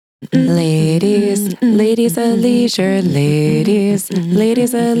Ladies, ladies of leisure, ladies,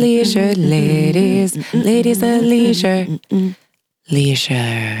 ladies of leisure, ladies, ladies of leisure,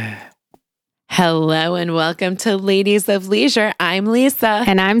 leisure. Hello and welcome to Ladies of Leisure. I'm Lisa.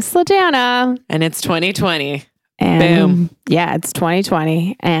 And I'm Sladana. And it's 2020. And Boom. Yeah, it's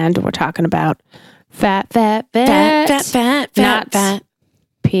 2020. And we're talking about fat. Not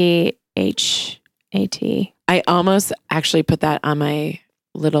P-H-A-T. I almost actually put that on my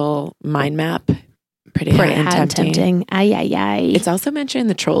little mind map. Pretty hot and tempting. Ay, ay, ay. It's also mentioned in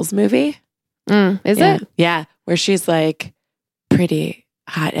the Trolls movie. Is it? Yeah, where she's like, pretty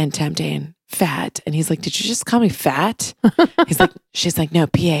hot and tempting, fat. And he's like, did you just call me fat? She's like, no,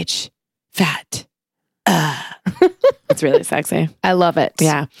 PH, fat. It's really sexy. I love it.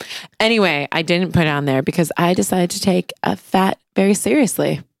 Yeah. Anyway, I didn't put it on there because I decided to take a fat very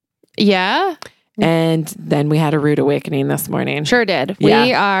seriously. Yeah? And then we had a rude awakening this morning. Sure did. Yeah.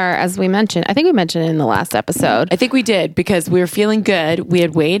 We are, as we mentioned, I think we mentioned it in the last episode. I think we did because we were feeling good. We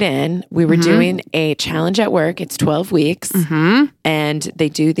had weighed in. We were doing a challenge at work. It's 12 weeks. And they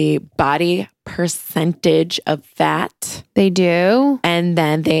do the body percentage of fat. They do. And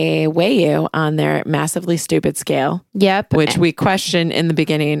then they weigh you on their massively stupid scale. Yep. Which we questioned in the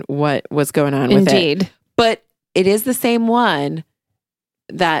beginning what was going on with it. Indeed. But it is the same one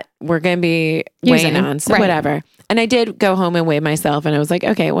that we're going to be weighing on. So whatever. And I did go home and weigh myself and I was like,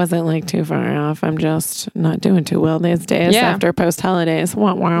 okay, it wasn't like too far off. I'm just not doing too well these days after post holidays.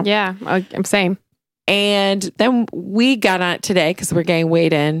 Wah, wah. Yeah, I'm same. And then we got on it today because we're getting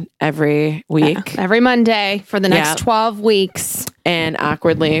weighed in every week. Every Monday for the next 12 weeks. And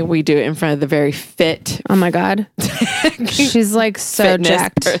awkwardly, we do it in front of the very fit. Oh my God. She's like so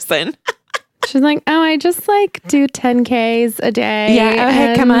jacked person. She's like, oh, I just like do 10Ks a day. Yeah. Oh,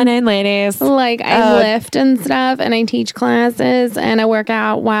 hey, come on in, ladies. Like I lift and stuff and I teach classes and I work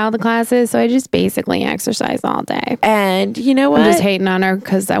out while the classes. So I just basically exercise all day. And you know what? I'm just hating on her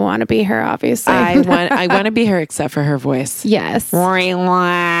because I want to be her, obviously. I want to be her except for her voice. Yes.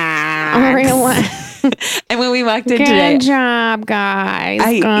 Relax. And when we walked in today. Good job, guys.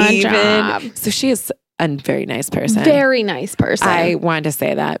 Good job. So she is a very nice person. Very nice person. I wanted to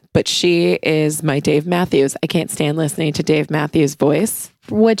say that, but she is my Dave Matthews. I can't stand listening to Dave Matthews' voice.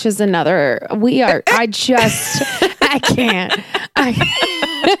 Which is another, I can't.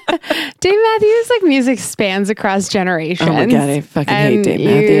 Dave Matthews, like music spans across generations. Oh my God, I fucking hate Dave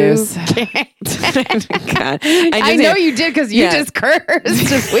Matthews. God. I know you did because you just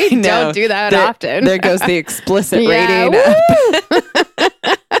cursed. We don't do that often. There goes the explicit rating.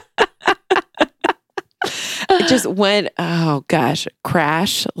 It just went, oh gosh,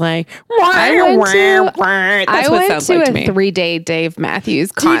 crash. Like, I went to like a me. 3-day Dave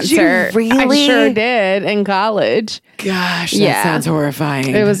Matthews concert. Did you really? I sure did in college. Gosh, that sounds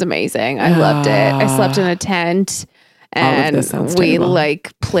horrifying. It was amazing. I loved it. I slept in a tent and we terrible.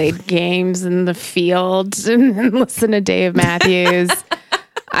 like played games in the field and listened to Dave Matthews.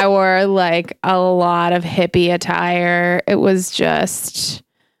 I wore like a lot of hippie attire. It was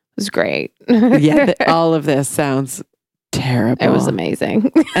great. All of this sounds terrible. It was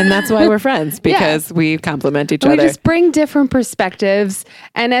amazing. And that's why we're friends, because we complement each other. We just bring different perspectives.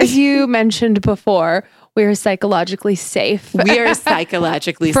 And as you mentioned before, we are psychologically safe. We are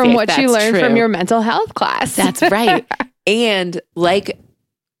psychologically from safe. what you learned from your mental health class. That's right. And like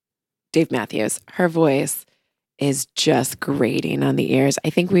Dave Matthews, her voice is just grating on the ears. I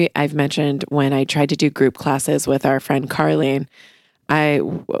think I've mentioned when I tried to do group classes with our friend Carlene, I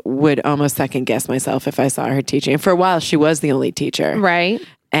would almost second guess myself if I saw her teaching. For a while, she was the only teacher. Right.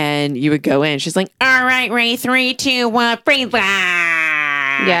 And you would go in. She's like, all right, ready, 3, 2, 1, breathe.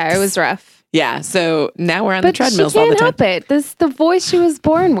 Yeah, it was rough. Yeah. So now we're on the treadmills all the time. But she can't help it. This is the voice she was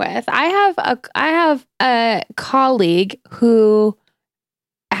born with. I have a colleague who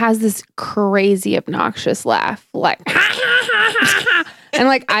has this crazy obnoxious laugh. Like, and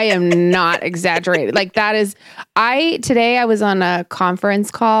like, I am not exaggerating. Like that is, today I was on a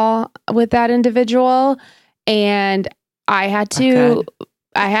conference call with that individual and I had to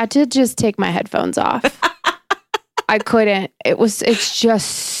just take my headphones off. I couldn't, it's just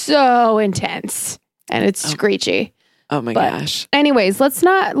so intense and it's screechy. Oh my gosh. Anyways, we're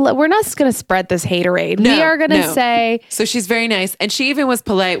not going to spread this haterade. No, we are going to say. So she's very nice. And she even was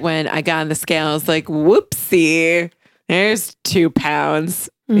polite when I got on the scale. I was like, whoopsie, there's 2 pounds,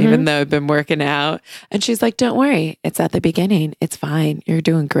 even though I've been working out. And she's like, don't worry. It's at the beginning. It's fine. You're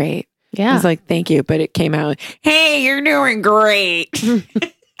doing great. Yeah. I was like, thank you. But it came out, hey, you're doing great.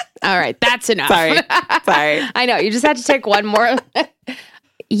 All right. That's enough. Sorry. I know. You just had to take one more.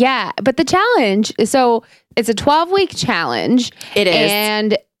 Yeah. But the challenge, so it's a 12-week challenge. It is.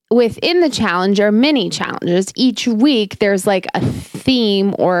 And within the challenge are mini challenges. Each week there's like a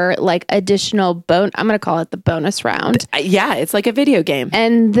theme or like additional I'm going to call it the bonus round. Yeah, it's like a video game.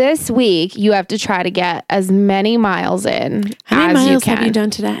 And this week you have to try to get as many miles in How many as miles you can. have you done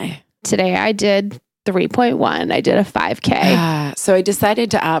today? Today I did 3.1. I did a 5K. So I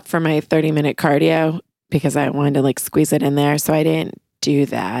decided to opt for my 30-minute cardio because I wanted to like squeeze it in there. So I didn't do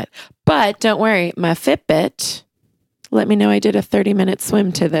that. But don't worry, my Fitbit let me know I did a 30-minute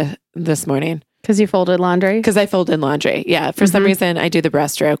swim this morning. Because you folded laundry? Because I folded laundry. Yeah. For some reason, I do the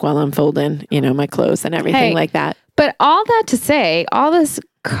breaststroke while I'm folding, my clothes and everything like that. But all that to say, all this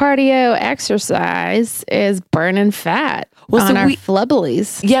cardio exercise is burning fat on our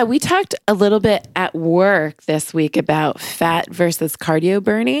flubblies. Yeah, we talked a little bit at work this week about fat versus cardio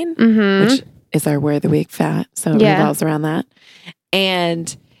burning, which is our word of the week, fat. So it revolves around that.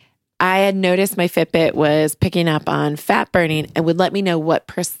 And I had noticed my Fitbit was picking up on fat burning and would let me know what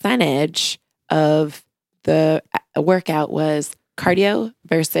percentage of the workout was cardio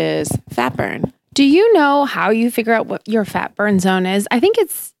versus fat burn. Do you know how you figure out what your fat burn zone is? I think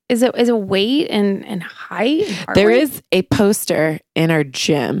is it weight and height? There is a poster in our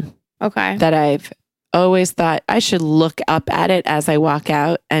gym. Okay. That I've always thought I should look up at it as I walk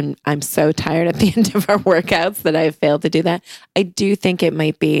out. And I'm so tired at the end of our workouts that I've failed to do that. I do think it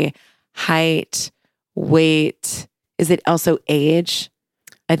might be height, weight. Is it also age?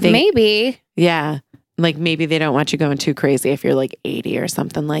 I think maybe. Yeah. Like maybe they don't want you going too crazy if you're like 80 or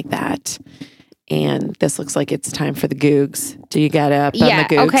something like that. And this looks like it's time for the googs. Do you got up on the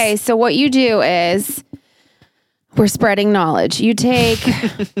googs? Okay. So what you do is we're spreading knowledge. You take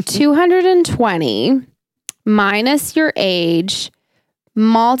 220 minus your age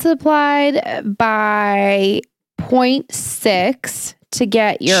multiplied by 0.6 to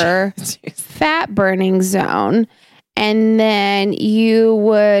get your fat burning zone. And then you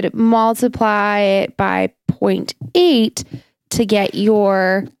would multiply it by 0.8 to get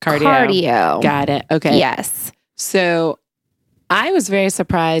your cardio. Got it. Okay. Yes. So I was very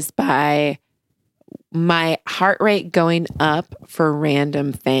surprised by my heart rate going up for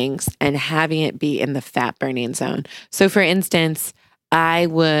random things and having it be in the fat burning zone. So for instance, I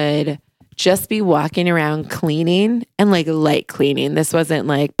would just be walking around cleaning and like light cleaning. This wasn't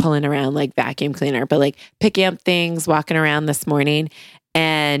like pulling around like vacuum cleaner, but like picking up things, walking around this morning.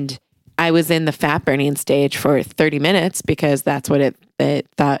 And I was in the fat burning stage for 30 minutes because that's what it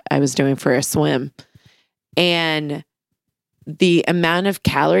thought I was doing for a swim. And the amount of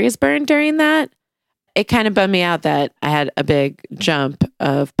calories burned during that, it kind of bummed me out that I had a big jump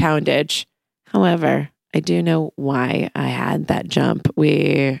of poundage. However, I do know why I had that jump.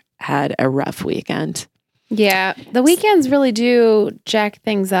 We had a rough weekend. Yeah. The weekends really do jack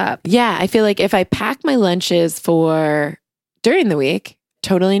things up. Yeah. I feel like if I pack my lunches for during the week,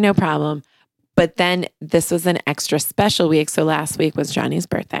 totally no problem. But then this was an extra special week. So last week was Johnny's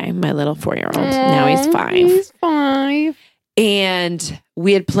birthday, my little 4-year-old. Now he's 5. He's 5. And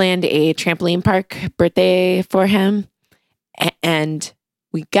we had planned a trampoline park birthday for him. And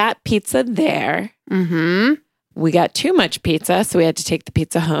we got pizza there. Mm-hmm. We got too much pizza, so we had to take the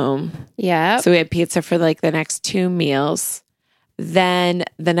pizza home. Yeah. So we had pizza for like the next 2 meals. Then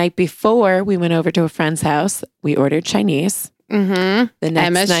the night before, we went over to a friend's house. We ordered Chinese. Mm-hmm. The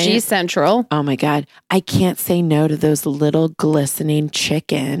next MSG night, Central. Oh my God. I can't say no to those little glistening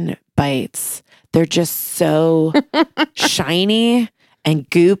chicken bites. They're just so shiny and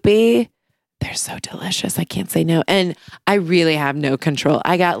goopy. They're so delicious. I can't say no. And I really have no control.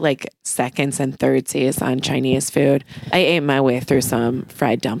 I got like seconds and thirdsies on Chinese food. I ate my way through some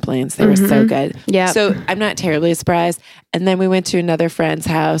fried dumplings. They were so good. Yeah. So I'm not terribly surprised. And then we went to another friend's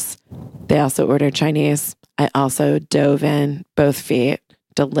house. They also ordered Chinese. I also dove in both feet.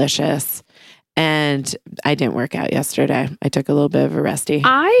 Delicious. And I didn't work out yesterday. I took a little bit of a resty.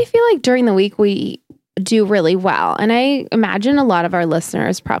 I feel like during the week we do really well. And I imagine a lot of our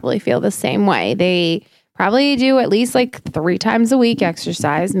listeners probably feel the same way. They probably do at least like 3 times a week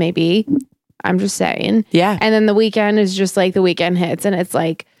exercise, maybe. I'm just saying. Yeah. And then the weekend is just like the weekend hits and it's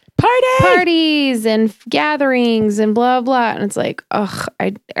like parties and gatherings and blah, blah. And it's like, ugh,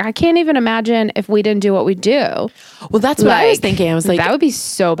 I can't even imagine if we didn't do what we do. Well, that's what I was thinking. I was like, that would be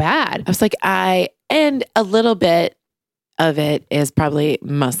so bad. I was like, and a little bit of it is probably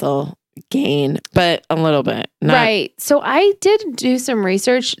muscle gain, but a little bit. Right. So I did do some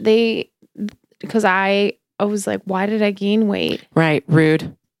research. Because I was like, why did I gain weight? Right.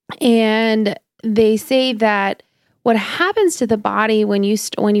 Rude. And they say that what happens to the body when you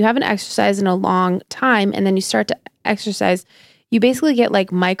haven't exercised in a long time and then you start to exercise, you basically get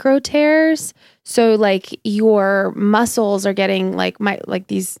like micro tears. So like your muscles are getting like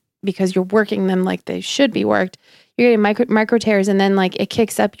these, because you're working them like they should be worked. You're getting micro tears, and then like it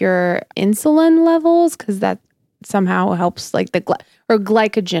kicks up your insulin levels, because that somehow helps like the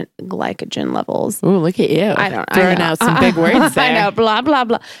glycogen levels. Ooh, look at you. I know. Out some big words there. I know, blah, blah,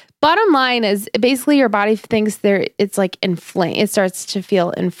 blah. Bottom line is basically your body thinks it's like inflamed. It starts to feel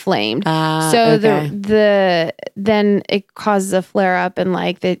inflamed. So okay. then it causes a flare up, and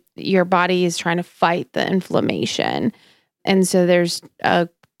like your body is trying to fight the inflammation. And so there's a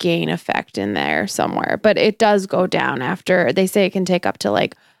gain effect in there somewhere, but it does go down after. They say it can take up to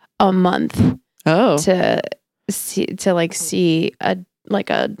like a month to see a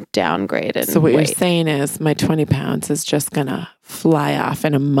downgrade in So what weight. you're saying is my 20 pounds is just gonna fly off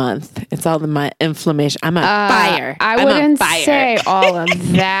in a month. It's all my inflammation. I'm a fire. I wouldn't say all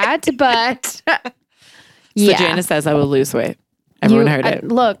of that, but So yeah. Janice says I will lose weight. Everyone heard it.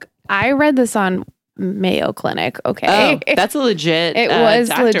 Look, I read this on Mayo Clinic. Okay. Oh, that's a legit It was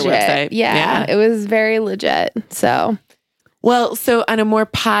doctor legit. website. Yeah, it was very legit. So Well, so on a more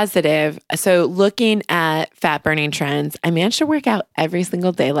positive, so looking at fat burning trends, I managed to work out every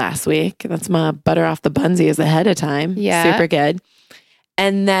single day last week. That's my butter off the bunsies ahead of time. Yeah. Super good.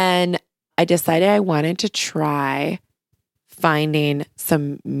 And then I decided I wanted to try finding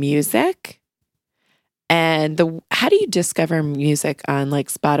some music. And how do you discover music on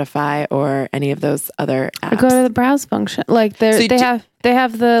like Spotify or any of those other apps? go to the browse function. Like they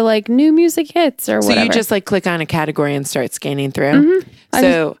have the like new music hits or whatever. So you just like click on a category and start scanning through.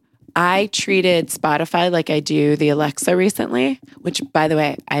 Mm-hmm. I treated Spotify like I do the Alexa recently, which by the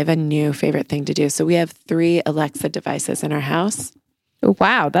way, I have a new favorite thing to do. So we have 3 Alexa devices in our house.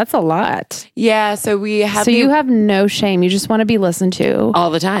 Wow, that's a lot. Yeah. So we have. So you have no shame. You just want to be listened to all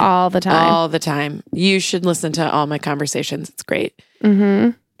the time. All the time. All the time. You should listen to all my conversations. It's great.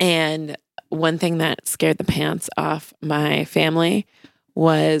 Mm-hmm. And one thing that scared the pants off my family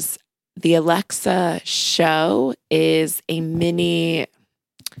was the Alexa show is a mini,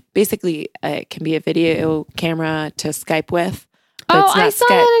 basically it can be a video camera to Skype with. I saw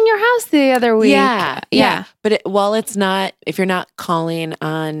that in your house the other week. Yeah. But while it's not, if you're not calling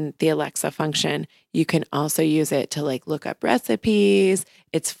on the Alexa function, you can also use it to like look up recipes.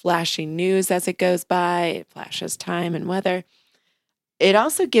 It's flashing news as it goes by. It flashes time and weather. It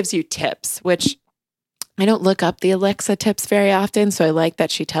also gives you tips, which I don't look up the Alexa tips very often. So I like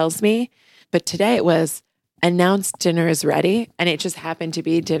that she tells me. But today it was announce dinner is ready. And it just happened to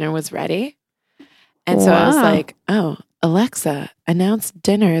be dinner was ready. And so I was like, oh, Alexa, announce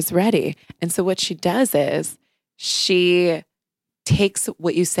dinner is ready. And so what she does is she takes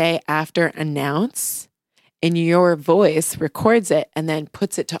what you say after announce in your voice, records it, and then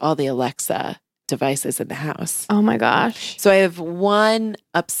puts it to all the Alexa devices in the house. Oh my gosh. So I have 1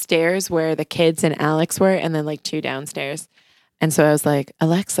 upstairs where the kids and Alex were, and then like 2 downstairs. And so I was like,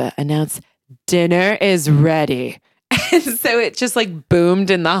 Alexa, announce dinner is ready. And so it just like boomed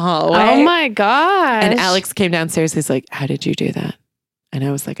in the hallway. Oh my gosh. And Alex came downstairs. He's like, how did you do that? And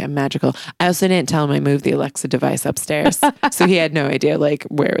I was like, I'm magical. I also didn't tell him I moved the Alexa device upstairs. So he had no idea like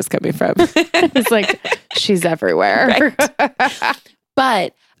where it was coming from. It's like, she's everywhere. Right.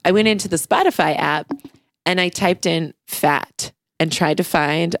 But I went into the Spotify app and I typed in fat and tried to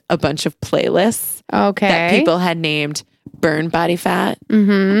find a bunch of playlists that people had named burn body fat,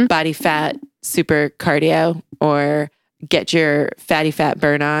 body fat, super cardio, or get your fatty fat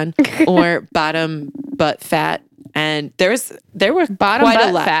burn on, or bottom butt fat. And there were bottom quite butt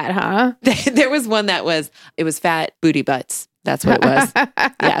a lot. Fat, huh? There was one that it was fat booty butts. That's what it was.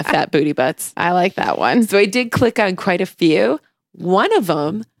 Yeah, fat booty butts. I like that one. So I did click on quite a few. One of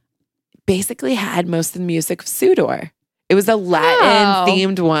them basically had most of the music of Sudor. It was a Latin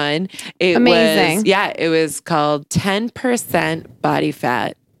themed one. Amazing. It was called 10% Body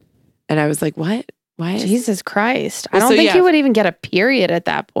Fat. And I was like, what? Why? Jesus Christ. I don't think you would even get a period at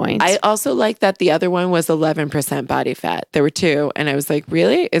that point. I also like that the other one was 11% body fat. There were 2. And I was like,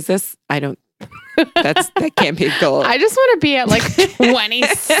 really? Is this? That can't be a goal. I just want to be at like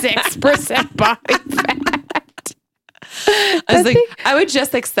 26% body fat. I was like, I would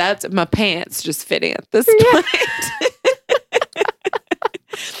just accept my pants just fitting at this point.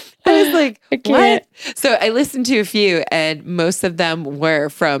 I was like, what? So I listened to a few, and most of them were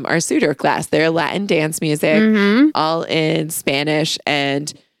from our Sudor class. They're Latin dance music, all in Spanish,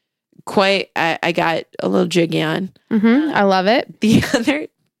 and I got a little jiggy on. I love it. The other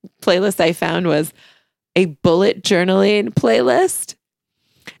playlist I found was a bullet journaling playlist.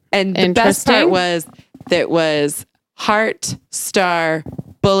 And the best part was heart, star,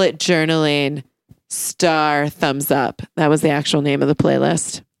 bullet journaling, star thumbs up. That was the actual name of the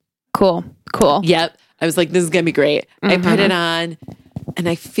playlist. Cool. Yep. I was like, this is going to be great. I put it on and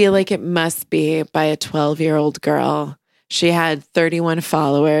I feel like it must be by a 12-year-old girl. She had 31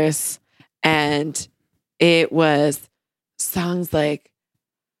 followers and it was songs like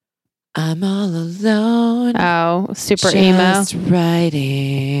I'm all alone. Oh, super just emo.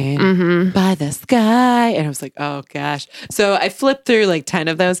 riding by the sky. And I was like, oh gosh. So I flipped through like 10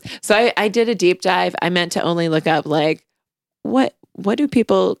 of those. So I did a deep dive. I meant to only look up like what do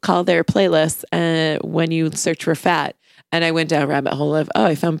people call their playlists when you search for fat? And I went down a rabbit hole of,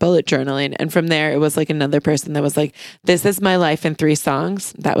 I found bullet journaling. And from there, it was like another person that was like, this is my life in 3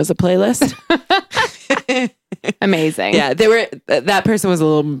 songs. That was a playlist. Amazing. Yeah, that person was a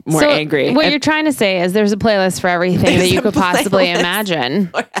little more angry. What you're trying to say is there's a playlist for everything that you could possibly imagine.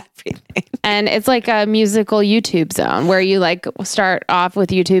 For everything. And it's like a musical YouTube zone where you like start off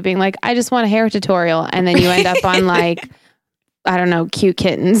with YouTube being like, I just want a hair tutorial. And then you end up on like, I don't know, cute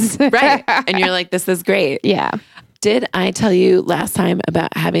kittens. Right. And you're like, this is great. Yeah. Did I tell you last time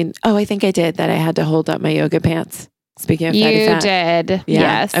about having, I think I did, that I had to hold up my yoga pants? Speaking of fatty fat. You did. Yeah.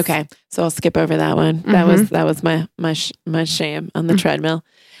 Yes. Okay. So I'll skip over that one. That was my shame on the treadmill.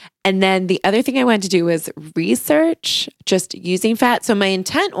 And then the other thing I wanted to do was research just using fat. So my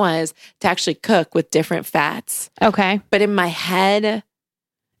intent was to actually cook with different fats. Okay. But in my head,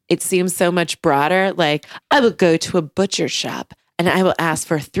 it seems so much broader. Like I will go to a butcher shop and I will ask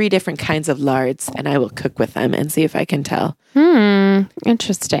for 3 different kinds of lards and I will cook with them and see if I can tell.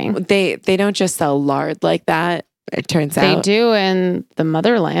 Interesting. They don't just sell lard like that. It turns out they do in the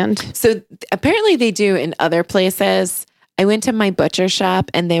motherland. So apparently they do in other places. I went to my butcher shop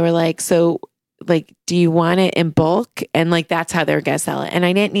and they were like, so like, do you want it in bulk? And like, that's how they're going to sell it. And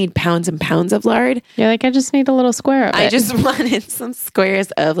I didn't need pounds and pounds of lard. You're like, I just need a little square of it. I just wanted some squares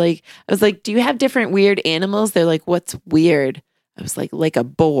of like, I was like, do you have different weird animals? They're like, what's weird? I was like a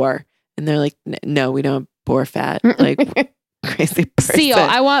boar. And they're like, no, we don't have boar fat. Like crazy person. Seal.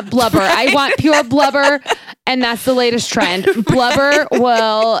 I want blubber. I want pure blubber. And that's the latest trend. Blubber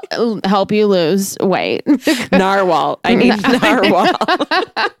will help you lose weight. Narwhal. I need narwhal.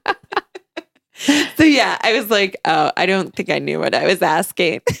 So yeah, I was like, I don't think I knew what I was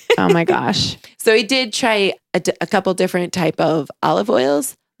asking. Oh my gosh. So I did try a couple different type of olive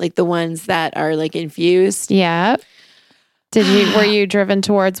oils, like the ones that are like infused. Yeah. Were you driven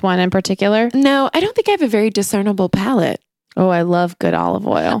towards one in particular? No, I don't think I have a very discernible palate. Oh, I love good olive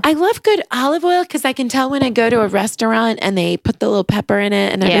oil. I love good olive oil because I can tell when I go to a restaurant and they put the little pepper in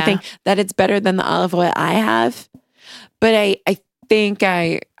it and everything that it's better than the olive oil I have. But I think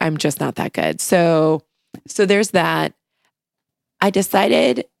I'm just not that good. So there's that. I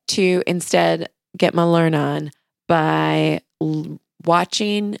decided to instead get my learn on by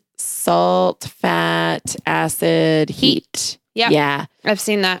watching Salt, Fat, Acid, Heat. Yeah. I've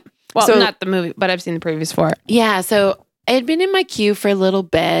seen that. Well, So- not the movie, but I've seen the previews for it. Yeah. So I had been in my queue for a little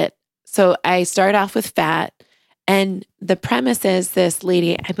bit. So I start off with fat. And the premise is this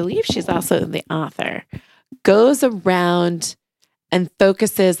lady, I believe she's also the author, goes around and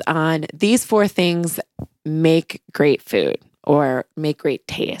focuses on these 4 things make great food or make great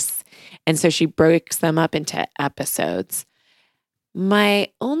tastes. And so she breaks them up into episodes. My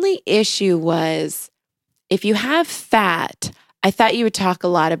only issue was if you have fat, I thought you would talk a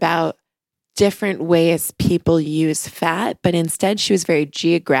lot about different ways people use fat, but instead she was very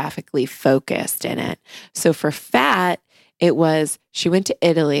geographically focused in it. So for fat, it was she went to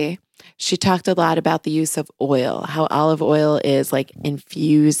Italy. She talked a lot about the use of oil, how olive oil is like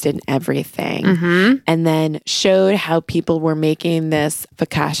infused in everything. Mm-hmm. And then showed how people were making this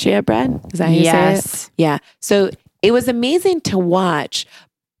focaccia bread. Is that how you say it? Yes. Yeah. So it was amazing to watch,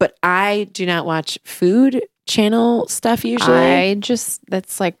 but I do not watch food channel stuff usually.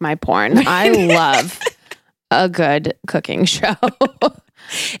 That's like my porn. I love a good cooking show.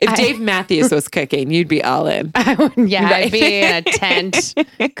 If Dave Matthews was cooking, you'd be all in. Yeah, Right. I'd be in a tent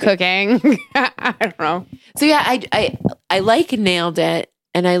cooking. I don't know. So yeah, I like Nailed It,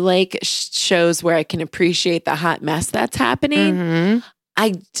 and I like shows where I can appreciate the hot mess that's happening. Mm-hmm.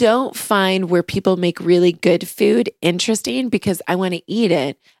 I don't find where people make really good food interesting because I want to eat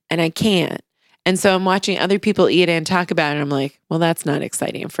it and I can't. And so I'm watching other people eat it and talk about it. And I'm like, well, that's not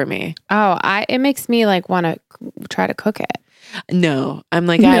exciting for me. Oh, it makes me like want to try to cook it. No, I'm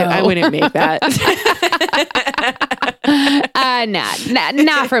like, No. I wouldn't make that.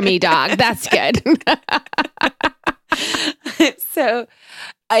 Not for me, dog. That's good. So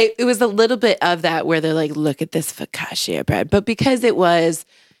it was a little bit of that where they're like, look at this focaccia bread. But because it was,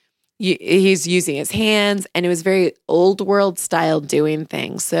 he's using his hands and it was very old world style doing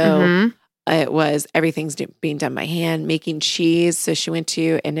things. So Mhm. it was everything's being done by hand, making cheese. So she went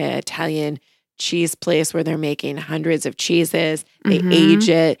to an Italian cheese place where they're making hundreds of cheeses. They age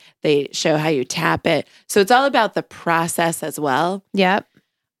it. They show how you tap it. So it's all about the process as well. Yep.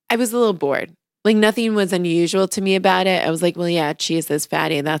 I was a little bored. Like nothing was unusual to me about it. I was like, well, yeah, cheese is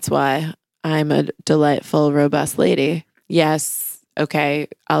fatty. That's why I'm a delightful, robust lady. Yes. Okay.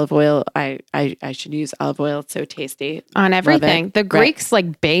 Olive oil. I should use olive oil. It's so tasty. On everything. The Greeks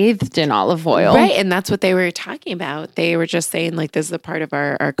like bathed in olive oil. Right. And that's what they were talking about. They were just saying like, this is a part of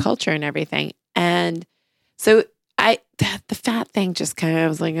our culture and everything. And so the fat thing just kind of, I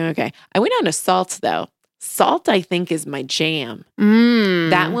was like, okay. I went on to salt though. Salt, I think, is my jam.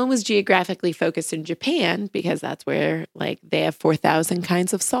 That one was geographically focused in Japan because that's where like they have 4,000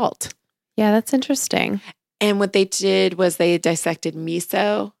 kinds of salt. Yeah, that's interesting. And what they did was they dissected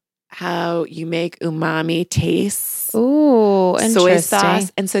miso, how you make umami taste. Ooh, interesting. Soy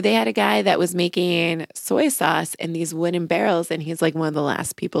sauce. And so they had a guy that was making soy sauce in these wooden barrels, and he's like one of the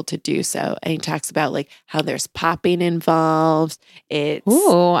last people to do so. And he talks about like how there's popping involved.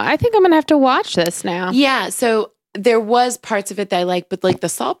 Ooh, I think I'm going to have to watch this now. Yeah. So there was parts of it that I liked, but like the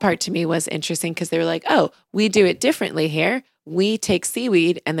salt part to me was interesting because they were like, oh, we do it differently here. We take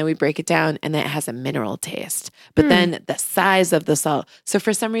seaweed and then we break it down and then it has a mineral taste. But then the size of the salt. So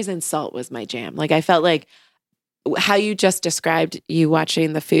for some reason, salt was my jam. Like I felt like how you just described you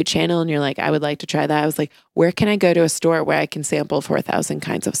watching the Food Channel and you're like, I would like to try that. I was like, where can I go to a store where I can sample 4,000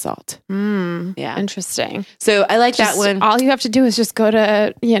 kinds of salt? Yeah. Interesting. So I like that one. All you have to do is just go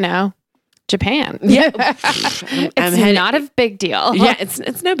to, Japan. Yeah. It's not a big deal. Yeah,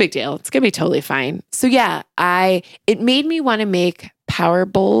 it's no big deal. It's going to be totally fine. So yeah, it made me want to make power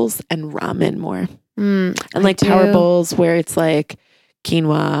bowls and ramen more. And like power bowls where it's like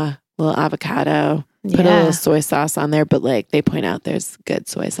quinoa, little avocado, put a little soy sauce on there, but like they point out there's good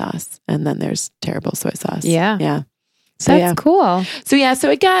soy sauce and then there's terrible soy sauce. Yeah. Yeah. So That's cool. So yeah, so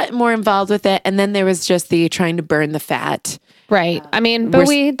it got more involved with it. And then there was just the trying to burn the fat. Right. I mean, but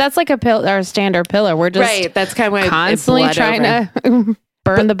that's like our standard pillar. We're just right. That's kind of why constantly trying to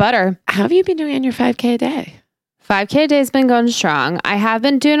burn the butter. How have you been doing on your 5K a day? 5K a day has been going strong. I have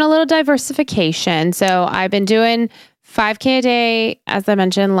been doing a little diversification. So I've been doing 5K a day, as I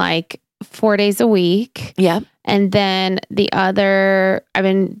mentioned, like 4 days a week. Yeah. And then I've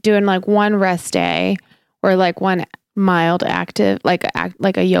been doing like one rest day or like one mild active, like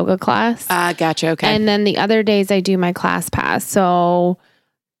a yoga class. Gotcha. Okay. And then the other days I do my class pass. So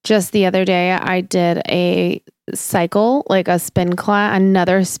just the other day I did a cycle, like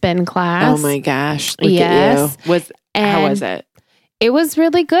another spin class. Oh my gosh. Look at you. How was it? It was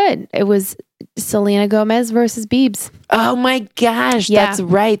really good. It was Selena Gomez versus Biebs. Oh my gosh. Yeah. That's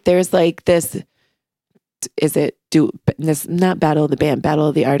right. There's like this, this not battle of the band, battle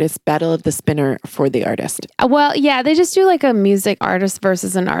of the artist, battle of the spinner for the artist. Well, yeah, they just do like a music artist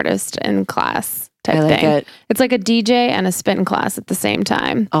versus an artist in class type thing. It's like a DJ and a spin class at the same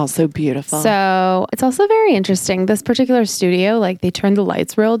time. Also beautiful. So it's also very interesting. This particular studio, like they turn the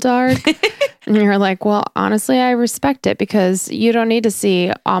lights real dark. And you're like, well, honestly, I respect it because you don't need to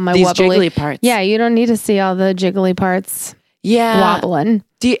see all my these wobbly jiggly parts. Yeah, you don't need to see all the jiggly parts wobbling.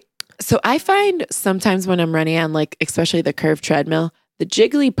 So I find sometimes when I'm running on like, especially the curved treadmill, the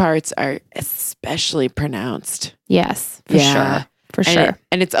jiggly parts are especially pronounced. Yes, for sure.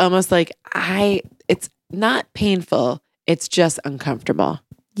 And it's almost like it's not painful. It's just uncomfortable.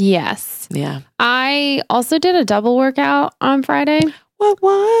 Yes. Yeah. I also did a double workout on Friday.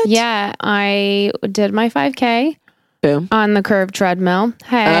 What? Yeah, I did my 5K. Boom. On the curved treadmill.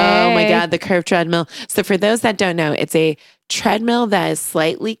 Hey. Oh my God, the curved treadmill. So for those that don't know, it's a treadmill that is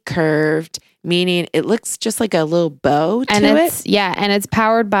slightly curved, meaning it looks just like a little bow to it. Yeah, and it's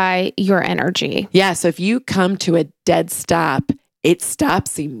powered by your energy. Yeah, so if you come to a dead stop, it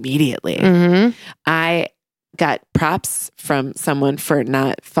stops immediately. Mm-hmm. I got props from someone for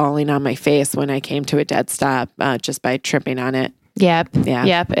not falling on my face when I came to a dead stop just by tripping on it. Yep. Yeah.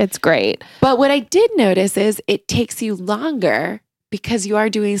 Yep. It's great. But what I did notice is it takes you longer because you are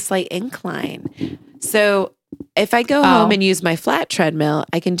doing slight incline. So if I go home and use my flat treadmill,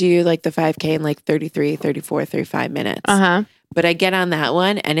 I can do like the 5K in like 33, 34, 35 minutes. But I get on that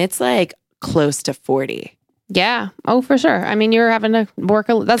one and it's like close to 40. Yeah. Oh, for sure. I mean, you're having to work.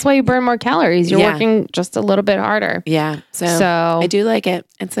 That's why you burn more calories. You're working just a little bit harder. Yeah. So I do like it.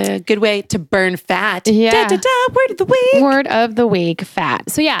 It's a good way to burn fat. Yeah. Da, da, da, word of the week. Word of the week, fat.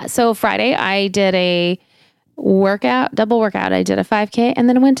 So yeah. So Friday I did a double workout. I did a 5K and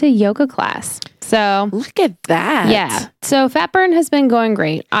then I went to yoga class. So look at that. Yeah. So fat burn has been going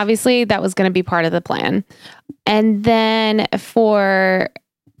great. Obviously that was going to be part of the plan. And then for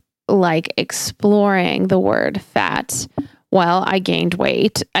like exploring the word fat, well, I gained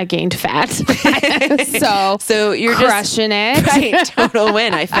weight. I gained fat. So you're crushing it. Right. Total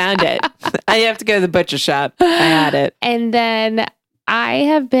win. I found it. I have to go to the butcher shop. I had it. And then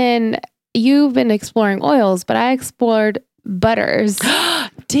you've been exploring oils, but I explored butters.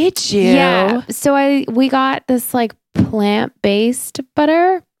 Did you? Yeah. So we got this like plant-based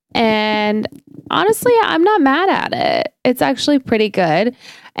butter, and honestly, I'm not mad at it. It's actually pretty good.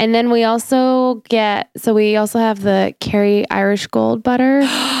 And then we also have the Kerry Irish Gold butter,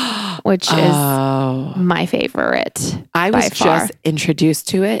 which is my favorite. I was just introduced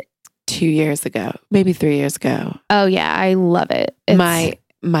to it 2 years ago, maybe 3 years ago. Oh yeah, I love it.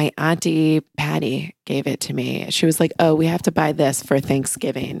 My auntie Patty gave it to me. She was like, "Oh, we have to buy this for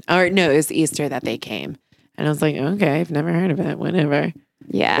Thanksgiving." Or no, it was Easter that they came. And I was like, "Okay, I've never heard of it. Whatever."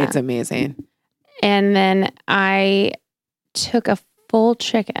 Yeah. It's amazing. And then I took a full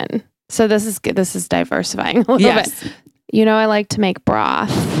chicken. So this is diversifying a little bit. You know, I like to make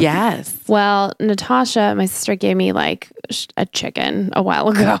broth. Yes. Well, Natasha, my sister, gave me like a chicken a while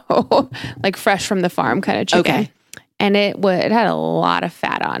ago, like fresh from the farm kind of chicken. Okay. And it had a lot of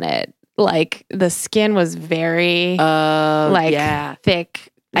fat on it. Like the skin was very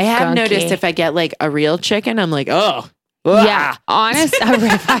thick. I have gunky. noticed if I get like a real chicken, I'm like, oh. Yeah. Honestly,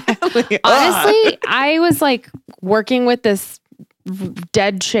 I was like working with this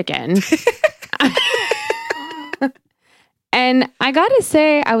dead chicken. And I got to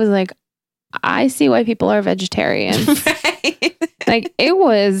say, I was like, I see why people are vegetarians. Right. Like it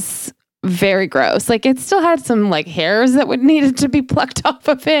was very gross. Like it still had some like hairs that would needed to be plucked off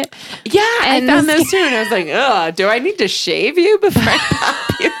of it. Yeah, and I found those too. And I was like, oh, do I need to shave you before I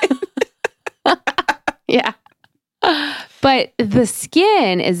pop you in? Yeah. But the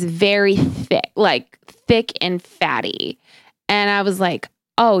skin is very thick and fatty. And I was like,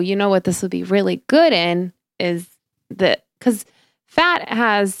 oh, you know what this would be really good in is because fat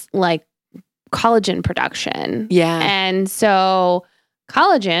has like collagen production. Yeah. And so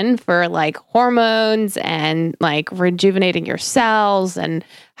collagen for like hormones and like rejuvenating your cells and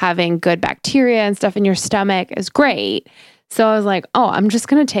having good bacteria and stuff in your stomach is great. So I was like, oh, I'm just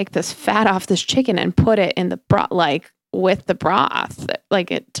going to take this fat off this chicken and put it in the broth, like with the broth,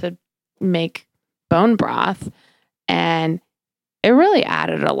 like it to make bone broth. And it really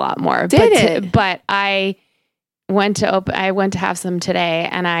added a lot more. But I went to have some today,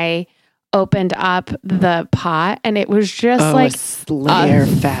 and I opened up the pot, and it was just like a layer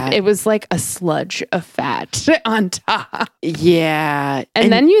of fat. It was like a sludge of fat on top. Yeah.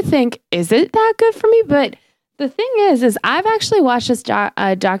 And then you think, is it that good for me? But the thing is I've actually watched this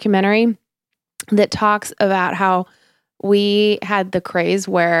documentary that talks about how we had the craze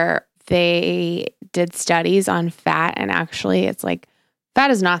where they did studies on fat, and actually it's like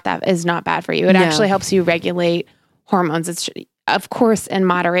fat is not bad for you. It actually helps you regulate hormones. It's of course in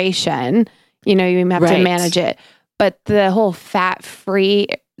moderation, you know, you have to manage it, but the whole fat-free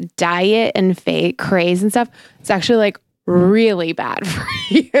diet and craze and stuff, it's actually like really bad for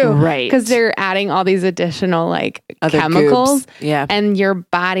you. Right. Because they're adding all these additional like other chemicals. Goobs. Yeah. And your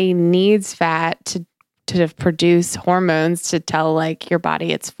body needs fat to produce hormones to tell like your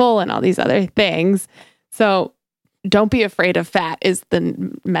body it's full and all these other things. So don't be afraid of fat is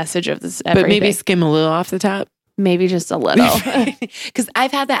the message of this. Everything. But maybe skim a little off the top. Maybe just a little. Because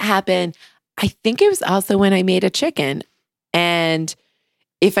I've had that happen. I think it was also when I made a chicken. And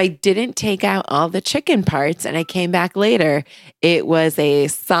if I didn't take out all the chicken parts and I came back later, it was a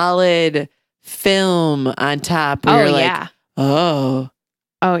solid film on top. Where you're like, oh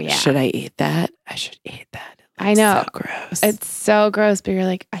yeah. Should I eat that? I should eat that. I know. So gross. It's so gross, but you're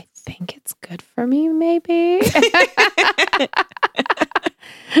like, I think it's good for me, maybe.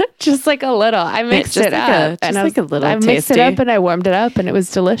 Just like a little. I mixed it up. I mixed it up and I warmed it up and it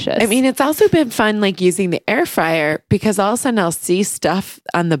was delicious. I mean, it's also been fun like using the air fryer because all of a sudden I'll see stuff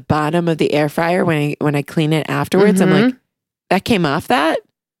on the bottom of the air fryer when I clean it afterwards. Mm-hmm. I'm like, that came off that?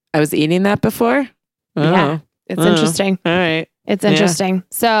 I was eating that before? Oh. Yeah. It's interesting. All right. It's interesting. Yeah.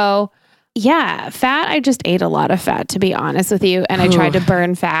 So yeah, fat. I just ate a lot of fat, to be honest with you. And I tried to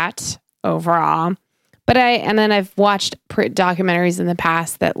burn fat overall. But then I've watched documentaries in the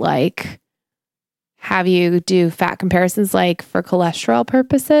past that like have you do fat comparisons like for cholesterol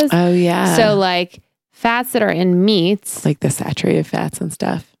purposes. Oh yeah. So like fats that are in meats. Like the saturated fats and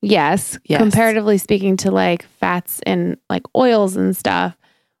stuff. Yes. Comparatively speaking to like fats in like oils and stuff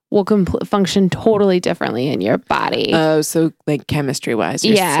will function totally differently in your body. Oh, so like chemistry wise,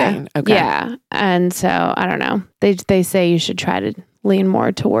 you're saying. Okay. Yeah. And so I don't know. They say you should try to lean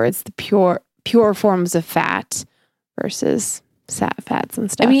more towards the pure forms of fat versus fats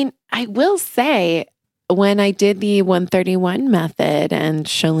and stuff. I mean, I will say when I did the 131 method and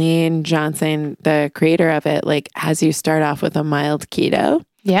Chalene Johnson, the creator of it, like has you start off with a mild keto.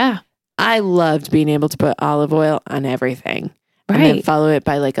 Yeah. I loved being able to put olive oil on everything. And then Right. follow it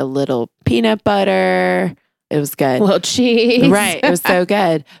by like a little peanut butter. It was good. Little cheese. Right. It was so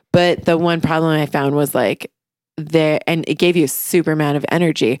good. But the one problem I found was like there, and it gave you a super amount of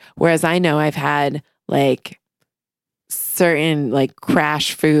energy. Whereas I know I've had like certain like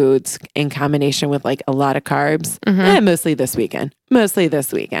crash foods in combination with like a lot of carbs, mostly this weekend,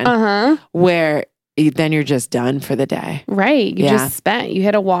 where then you're just done for the day. Right. You Yeah. just you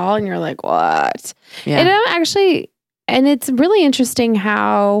hit a wall and you're like, what? Yeah. And actually, and it's really interesting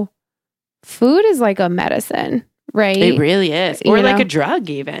how food is like a medicine, right? It really is. You Or like know? a drug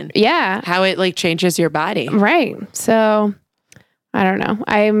even. Yeah. How it like changes your body. Right. So I don't know.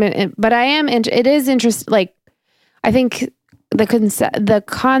 It is interesting. Like, I think the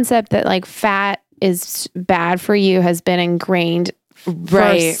concept that like fat is bad for you has been ingrained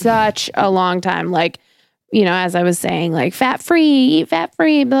for such a long time. Like, you know, as I was saying, like fat free, eat fat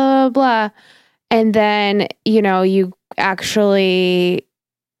free, blah, blah, blah. And then, you know, you actually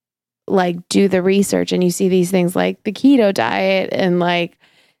like do the research and you see these things like the keto diet and like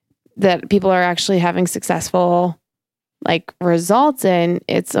that people are actually having successful like results in.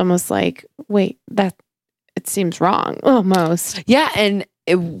 It's almost like, wait, that it seems wrong almost. Yeah. And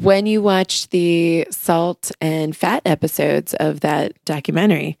when you watch the salt and fat episodes of that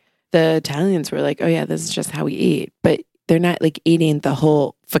documentary, the Italians were like, oh yeah, this is just how we eat. But they're not like eating the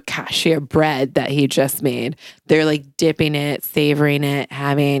whole focaccia bread that he just made. They're like dipping it, savoring it,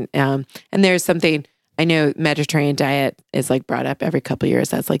 having, and there's something, I know Mediterranean diet is like brought up every couple of years.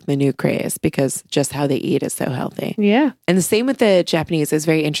 That's like the new craze because just how they eat is so healthy. Yeah. And the same with the Japanese is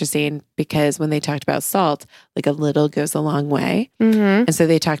very interesting because when they talked about salt, like a little goes a long way. Mm-hmm. And so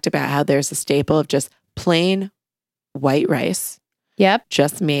they talked about how there's a staple of just plain white rice, Yep.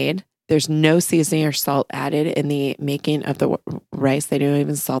 just made. There's no seasoning or salt added in the making of the rice. They don't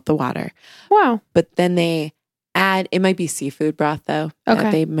even salt the water. Wow. But then they add, it might be seafood broth though, Okay.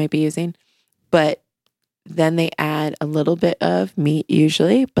 that they might be using. But then they add a little bit of meat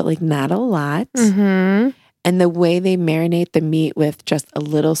usually, but like not a lot. Mm-hmm. And the way they marinate the meat with just a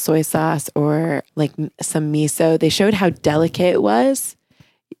little soy sauce or like some miso, they showed how delicate it was.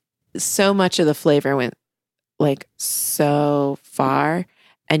 So much of the flavor went like so far.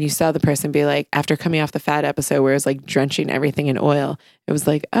 And you saw the person be like, after coming off the fat episode where it was like drenching everything in oil, it was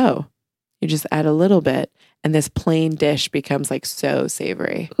like, oh, you just add a little bit. And this plain dish becomes like so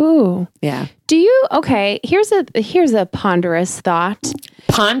savory. Ooh. Yeah. Here's a ponderous thought.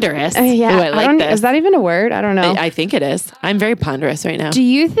 Ponderous. Yeah. Ooh, I like this. Is that even a word? I don't know. I think it is. I'm very ponderous right now. Do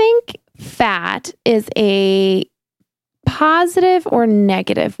you think fat is a positive or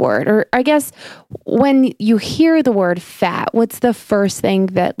negative word? Or I guess when you hear the word fat, what's the first thing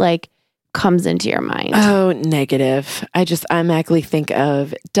that like comes into your mind? Oh, negative. I just automatically think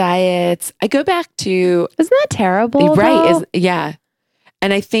of diets. I go back to Isn't that terrible? right. Yeah.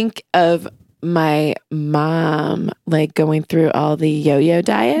 And I think of my mom like going through all the yo-yo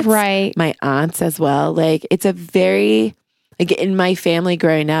diets. Right. My aunts as well. Like it's a very, like in my family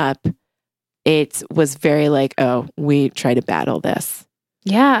growing up, it was very like, oh, we try to battle this.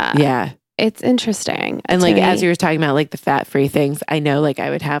 Yeah. Yeah. It's interesting. And to like, me. as you were talking about like the fat-free things, I know like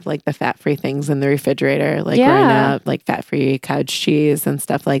I would have like the fat-free things in the refrigerator, like growing Yeah. up, like fat-free cottage cheese and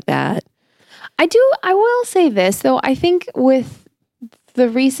stuff like that. I will say this though. I think with the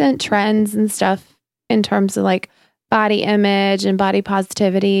recent trends and stuff in terms of like body image and body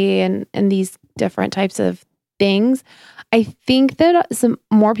positivity and these different types of things, I think that some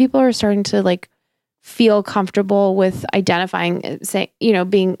more people are starting to like feel comfortable with identifying,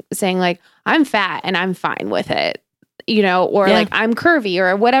 saying like I'm fat and I'm fine with it, or Yeah. like I'm curvy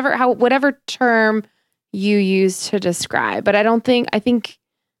or whatever term you use to describe. But I think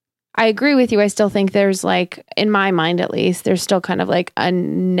I agree with you. I still think there's like, in my mind at least, there's still kind of like a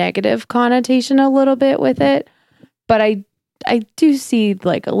negative connotation a little bit with it. But I do see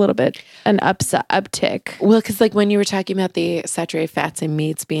like a little bit an uptick. Well, because like when you were talking about the saturated fats and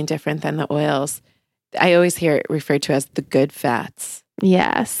meats being different than the oils, I always hear it referred to as the good fats.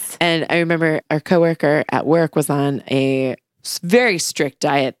 Yes. And I remember our coworker at work was on a very strict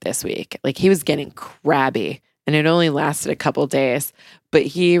diet this week. Like he was getting crabby and it only lasted a couple days, but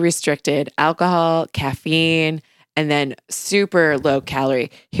he restricted alcohol, caffeine, and then super low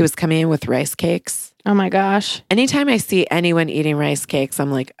calorie. He was coming in with rice cakes. Oh my gosh. Anytime I see anyone eating rice cakes,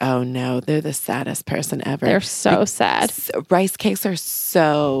 I'm like, oh no, they're the saddest person ever. They're so sad. Rice cakes are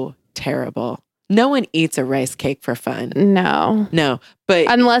so terrible. No one eats a rice cake for fun. No. No, but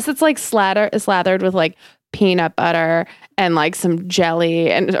Unless it's like slathered with like peanut butter and like some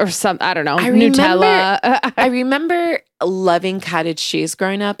jelly or some, I don't know, Nutella. I remember loving cottage cheese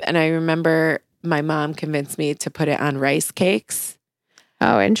growing up, and I remember my mom convinced me to put it on rice cakes.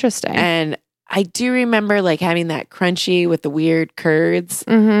 Oh, interesting. And I do remember like having that crunchy with the weird curds,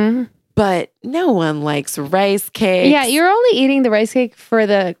 Mm-hmm. but no one likes rice cakes. Yeah, you're only eating the rice cake for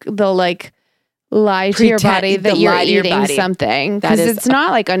the like lie to your body that you're eating something, because it's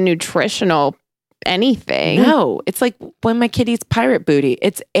not like a nutritional anything. No, it's like when my kid eats pirate booty.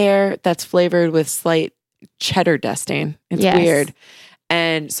 It's air that's flavored with slight cheddar dusting. It's weird.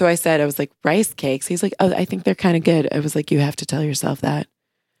 And so I was like, rice cakes. He's like, oh, I think they're kind of good. I was like, you have to tell yourself that.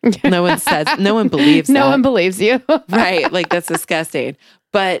 No one believes that. No one believes you. Right. Like, that's disgusting.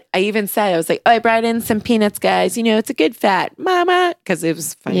 But I even said, I was like, oh, I brought in some peanuts, guys. You know, it's a good fat, mama. Because it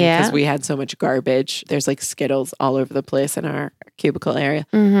was funny because we had so much garbage. There's like Skittles all over the place in our cubicle area.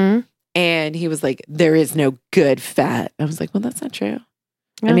 Mm-hmm. And he was like, there is no good fat. I was like, well, that's not true.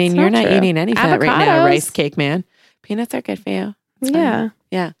 I mean, you're not eating any fat right now, rice cake man. Peanuts are good for you. It's fine.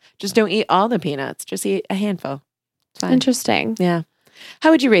 Yeah. Just don't eat all the peanuts. Just eat a handful. It's fine. Interesting. Yeah.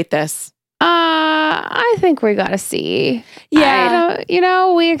 How would you rate this? I think we got a C. Yeah.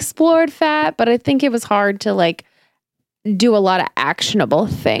 We explored fat, but I think it was hard to like do a lot of actionable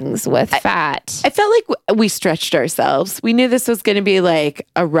things with fat. I felt like we stretched ourselves. We knew this was going to be like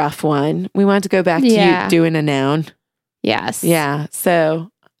a rough one. We wanted to go back to you doing a noun. Yes. Yeah.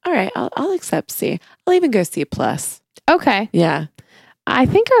 So, all right, I'll accept C. I'll even go C plus. Okay. Yeah. I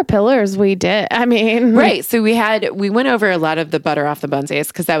think our pillars we did. I mean, right. So we went over a lot of the butter off the bunsies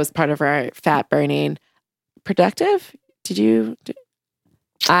because that was part of our fat burning. Productive?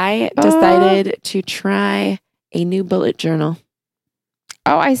 I decided to try a new bullet journal.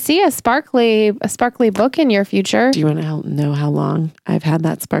 Oh, I see a sparkly book in your future. Do you want to know how long I've had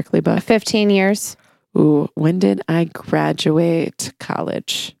that sparkly book? 15 years. Ooh, when did I graduate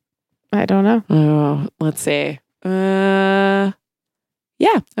college? I don't know. Oh, let's see. Yeah.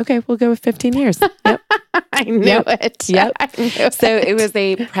 Okay. We'll go with 15 years. Yep. I knew it. Yep. I knew it. So it was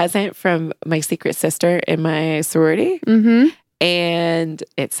a present from my secret sister in my sorority. Mm-hmm. And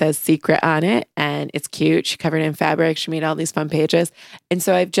it says secret on it. And it's cute. She covered it in fabric. She made all these fun pages. And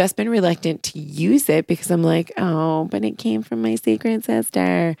so I've just been reluctant to use it because I'm like, oh, but it came from my secret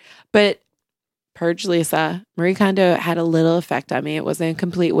sister. But Purge Lisa, Marie Kondo had a little effect on me. It wasn't a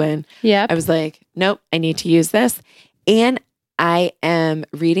complete win. Yeah. I was like, nope, I need to use this. And I am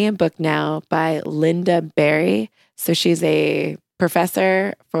reading a book now by Linda Berry. So she's a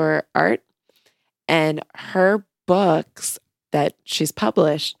professor for art, and her books that she's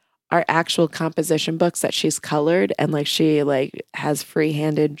published are actual composition books that she's colored, and like she like has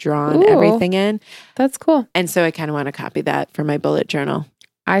free-handed drawn everything in. That's cool. And so I kind of want to copy that for my bullet journal.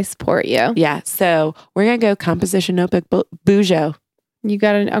 I support you. Yeah. So we're going to go composition notebook Bujo. You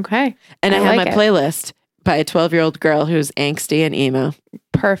got it. Okay. And I have my playlist by a 12-year-old girl who's angsty and emo.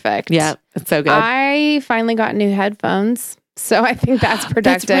 Perfect. Yeah, it's so good. I finally got new headphones, so I think that's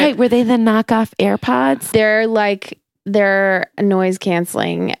productive. That's right. Were they the knockoff AirPods? They're noise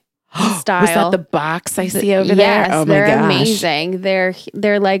canceling style. Was that the box I see over there? Oh my they're gosh. amazing.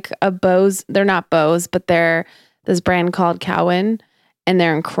 They're like a Bose. They're not Bose, but they're this brand called Cowan, and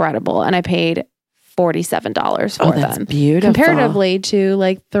they're incredible. And I paid $47 for that's them. Beautiful. Comparatively to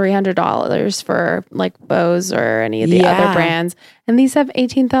like $300 for like Bose or any of the other brands. And these have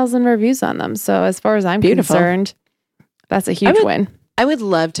 18,000 reviews on them. So as far as I'm concerned, that's a huge win. I would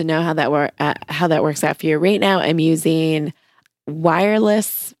love to know how that works out for you. Right now, I'm using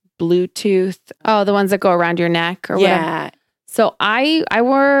wireless Bluetooth. Oh, the ones that go around your neck or whatever. So I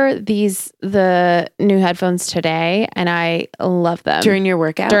wore the new headphones today, and I love them. During your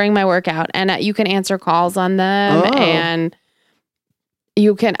workout? During my workout. And you can answer calls on them. Oh. And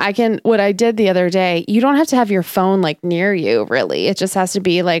what I did the other day, you don't have to have your phone like near you, really. It just has to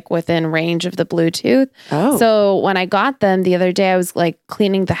be like within range of the Bluetooth. Oh. So when I got them the other day, I was like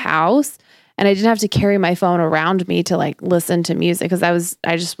cleaning the house, and I didn't have to carry my phone around me to like listen to music because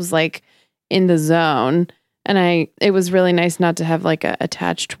I just was like in the zone. And it was really nice not to have like a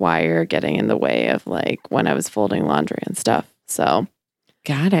attached wire getting in the way of like when I was folding laundry and stuff. So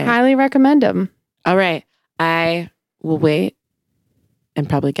got it. Highly recommend them. All right. I will wait and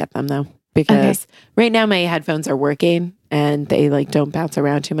probably get them though, because right now my headphones are working and they like don't bounce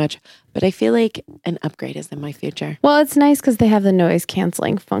around too much, but I feel like an upgrade is in my future. Well, it's nice because they have the noise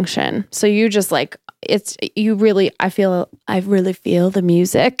canceling function. So you just like, I really feel the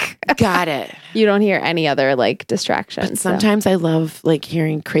music. Got it. You don't hear any other like distractions. But sometimes I love like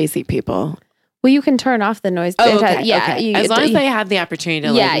hearing crazy people. Well, you can turn off the noise. Oh, It has- okay. yeah. okay. You- As long as you- I have the opportunity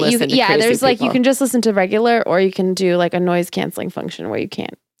to yeah, like listen to crazy there's like, you people. can just listen to regular, or you can do like a noise canceling function where you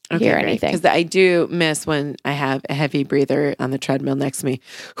can't hear anything. Because I do miss when I have a heavy breather on the treadmill next to me.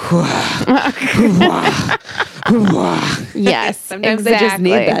 Yes, Sometimes exactly. I just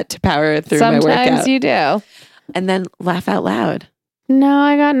need that to power through my Sometimes workout. you do. And then laugh out loud. No,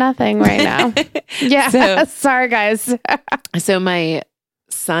 I got nothing right now. Yeah. So- Sorry, guys. So my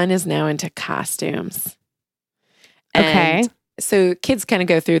son is now into costumes. Okay. And so kids kind of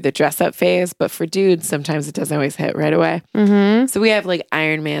go through the dress up phase, but for dudes, sometimes it doesn't always hit right away. Mm-hmm. So we have like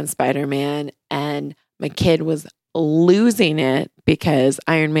Iron Man, Spider-Man, and my kid was losing it because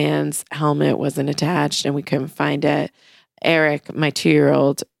Iron Man's helmet wasn't attached and we couldn't find it. Eric, my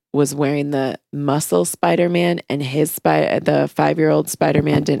 2-year-old, was wearing the muscle Spider-Man, and the 5-year-old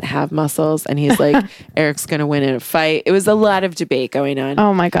Spider-Man didn't have muscles, and he's like, Eric's gonna win in a fight. It was a lot of debate going on.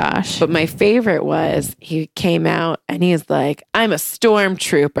 Oh my gosh. But my favorite was he came out and he's like, I'm a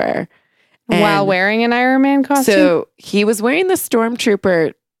stormtrooper. While And wearing an Iron Man costume? so he was wearing the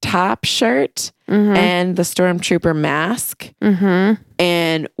stormtrooper top shirt Mhm. and the stormtrooper mask Mm-hmm.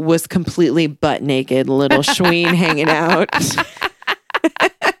 and was completely butt naked, little schween hanging out.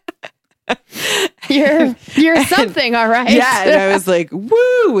 You're something, all right. Yeah, and I was like,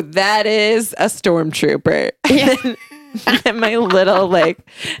 woo, that is a stormtrooper. Yeah. And my little like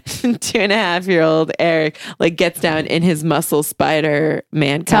 2.5-year-old Eric like gets down in his muscle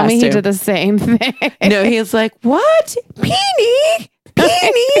Spider-Man Tell costume. me he did the same thing. No, he's like, what? Peony?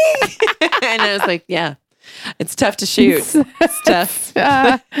 And I was like, yeah, it's tough to shoot. It's tough.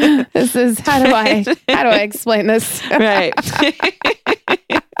 This is how do I explain this? Right.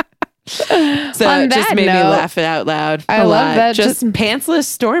 So On it just that made me note, laugh it out loud. I a love lot. that. Just pantsless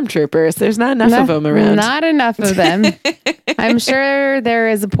stormtroopers. There's not enough of them around. Not enough of them. I'm sure there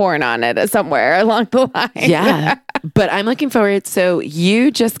is a porn on it somewhere along the line. Yeah. But I'm looking forward. So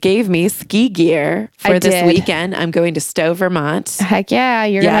you just gave me ski gear for I this did. weekend. I'm going to Stowe, Vermont. Heck yeah.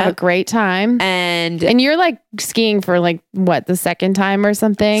 You're going to have a great time. And And you're like skiing for like what, the second time or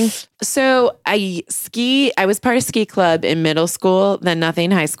something? so I was part of ski club in middle school, then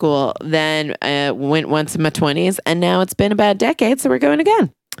nothing high school, then went once in my 20s, and now it's been about a decade, so we're going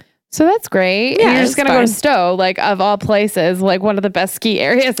again. So that's great. Yeah, And you're just it's going to go to fun. Stowe, like of all places, like one of the best ski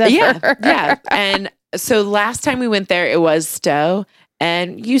areas ever. Yeah. And so last time we went there, it was Stowe.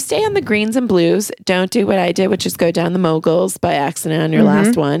 And you stay on the greens and blues. Don't do what I did, which is go down the moguls by accident on your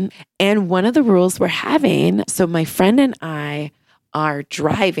last one. And one of the rules we're having, so my friend and I are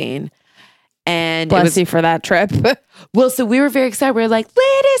driving. And it Bless was, you for that trip. well, so we were very excited. We were like,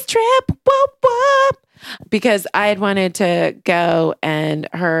 ladies trip, whoop, whoop. Because I had wanted to go and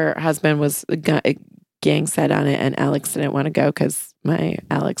her husband was gang set on it. And Alex didn't want to go because my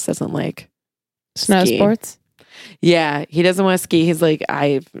Alex doesn't like Snow skiing. sports. Yeah, he doesn't want to ski. He's like,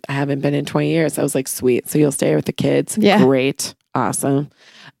 I haven't been in 20 years. I was like, sweet. So you'll stay with the kids. Yeah. Great. Awesome.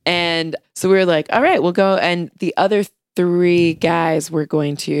 And so we were like, all right, we'll go. And the other 3 guys were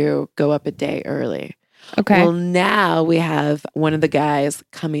going to go up a day early. Okay. Well, now we have one of the guys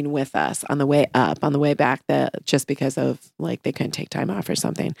coming with us on the way up, on the way back, that just because of like they couldn't take time off or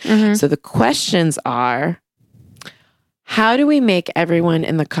something. Mhm. So the questions are, how do we make everyone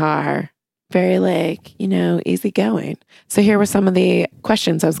in the car very like, easygoing? So here were some of the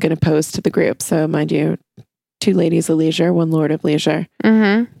questions I was going to pose to the group. So mind you, 2 ladies of leisure, 1 lord of leisure.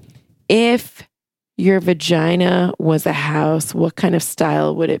 Mm-hmm. If your vagina was a house, what kind of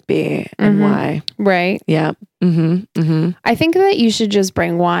style would it be and Mhm. why? Right. Yeah. Mm-hmm. Mm-hmm. I think that you should just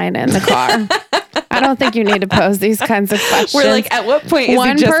bring wine in the car. I don't think you need to pose these kinds of questions. We're like, at what point is one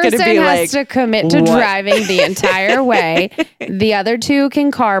it just going to person be has like, to commit to what? driving the entire way. The other 2 can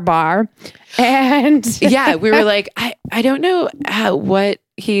car bar. And yeah, we were like, I don't know what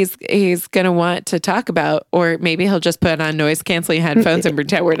he's going to want to talk about, or maybe he'll just put on noise canceling headphones and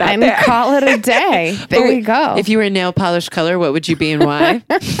pretend we're not and there. call it a day. There you go. If you were nail polish color, what would you be and why?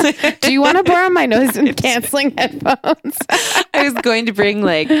 Do you want to borrow my noise canceling headphones? I was going to bring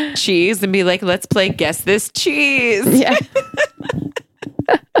like cheese and be like, let's play guess this cheese. Yeah.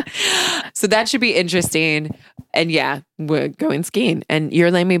 So that should be interesting. And yeah, we're going skiing and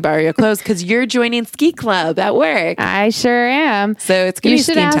you're letting me borrow your clothes because you're joining ski club at work. I sure am. So it's going You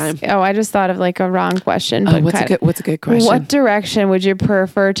to be should skiing ask. time. Oh, I just thought of like a wrong question. Oh, But what's a good question? What direction would you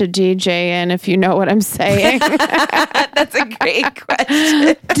prefer to DJ in, if you know what I'm saying? That's a great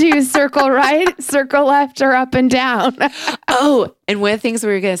question. Do you circle right, circle left, or up and down? Oh, and one of the things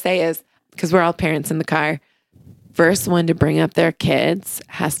we were going to say is, because we're all parents in the car, first one to bring up their kids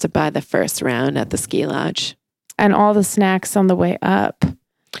has to buy the first round at the ski lodge. And all the snacks on the way up.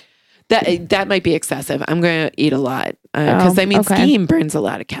 That might be excessive. I'm going to eat a lot because skiing burns a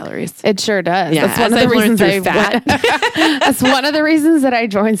lot of calories. It sure does. Yeah, that's one of the reasons that's one of the reasons that I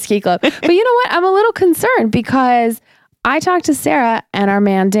joined Ski Club. But you know what? I'm a little concerned because I talked to Sarah and our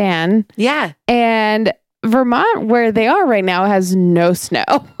man Dan. Yeah, and Vermont, where they are right now, has no snow.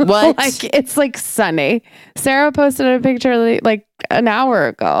 What? It's like sunny. Sarah posted a picture like an hour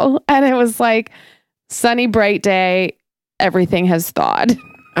ago, and it was like sunny, bright day. Everything has thawed.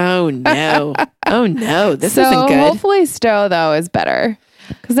 Oh no! Oh no! This isn't good. Hopefully, Stowe though is better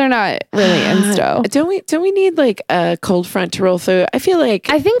because they're not really in Stowe. Don't we need like a cold front to roll through? I feel like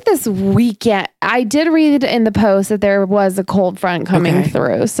I think this weekend I did read in the post that there was a cold front coming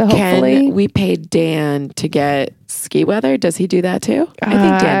through. So hopefully, we paid Dan to get ski weather. Does he do that too? I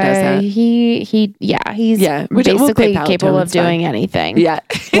think Dan does that. He's basically capable of doing anything. Yeah.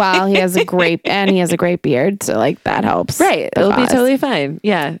 While he has a great beard, so like that helps. Right, it'll be totally fine.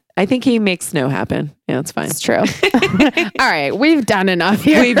 Yeah, I think he makes snow happen. Yeah, it's fine. It's true. All right, we've done enough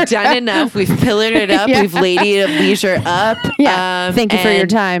here. We've done enough. We've pillared it up. Yeah. We've lady of leisure up. Yeah. Thank you for your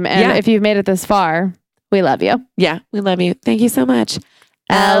time, and if you've made it this far, we love you. Yeah, we love you. Thank you so much.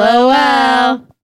 LOL.